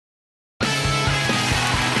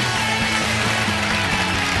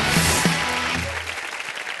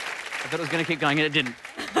thought it was going to keep going, and it didn't.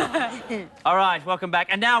 All right, welcome back.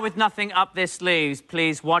 And now, with nothing up their sleeves,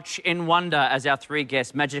 please watch in wonder as our three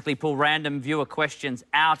guests magically pull random viewer questions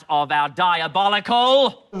out of our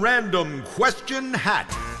diabolical... Random Question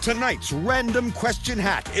Hat. Tonight's Random Question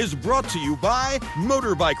Hat is brought to you by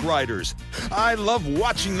motorbike riders. I love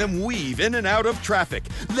watching them weave in and out of traffic,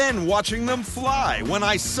 then watching them fly when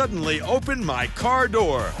I suddenly open my car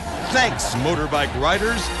door. Thanks, motorbike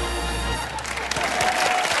riders.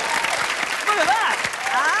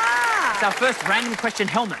 It's our first random question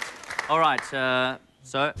helmet. All right,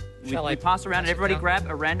 so we pass around and everybody grab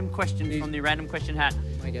a random question from the random question hat.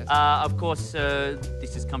 Of course,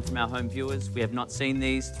 this has come from our home viewers. We have not seen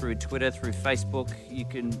these through Twitter, through Facebook. You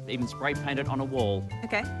can even spray paint it on a wall.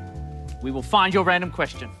 Okay. We will find your random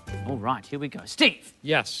question. All right, here we go. Steve.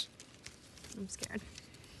 Yes. I'm scared.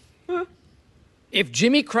 If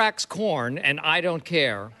Jimmy cracks corn and I don't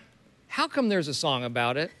care, how come there's a song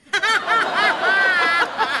about it?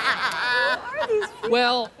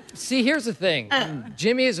 Well, see, here's the thing.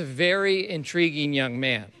 Jimmy is a very intriguing young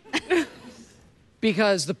man.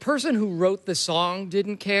 Because the person who wrote the song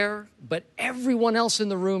didn't care, but everyone else in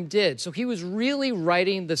the room did. So he was really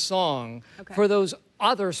writing the song for those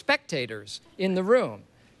other spectators in the room.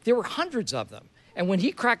 There were hundreds of them. And when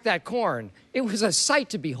he cracked that corn, it was a sight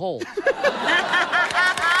to behold. That's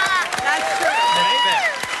true.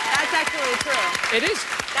 That's actually true. It is.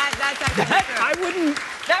 That's actually true. I wouldn't...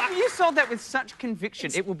 You sold that with such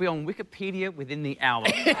conviction. It will be on Wikipedia within the hour.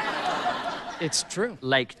 It's true.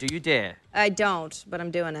 Lake, do you dare? I don't, but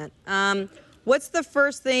I'm doing it. What's the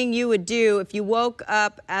first thing you would do if you woke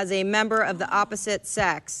up as a member of the opposite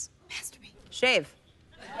sex? Masturbate. Shave.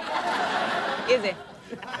 Easy.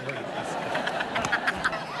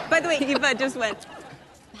 By the way, Eva just went,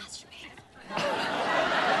 masturbate.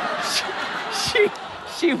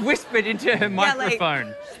 She whispered into her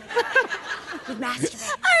microphone. Masturbate.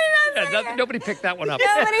 Yeah, nobody picked that one up.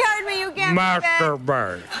 Nobody heard me, you can't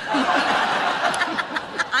Masturbate.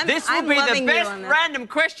 This will be the best random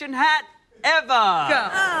question hat ever. Go.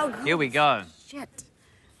 Oh, here we go. Shit.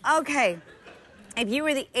 Okay. If you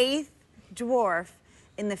were the 8th dwarf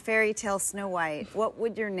in the fairy tale Snow White, what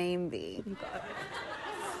would your name be?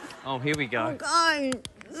 Oh, here we go. Oh, God.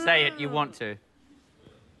 Say it, you want to.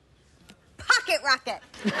 Pocket Rocket.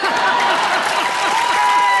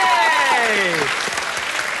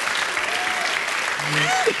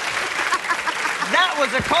 That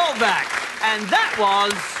was a callback, and that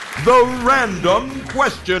was... The Random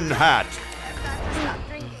Question Hat. Stop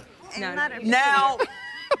drinking. No, Now...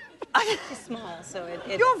 She's small, so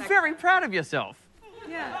it You're very proud of yourself.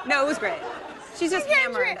 Yeah. No, it was great. She's just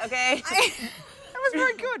hammered, okay? That was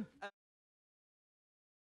very good.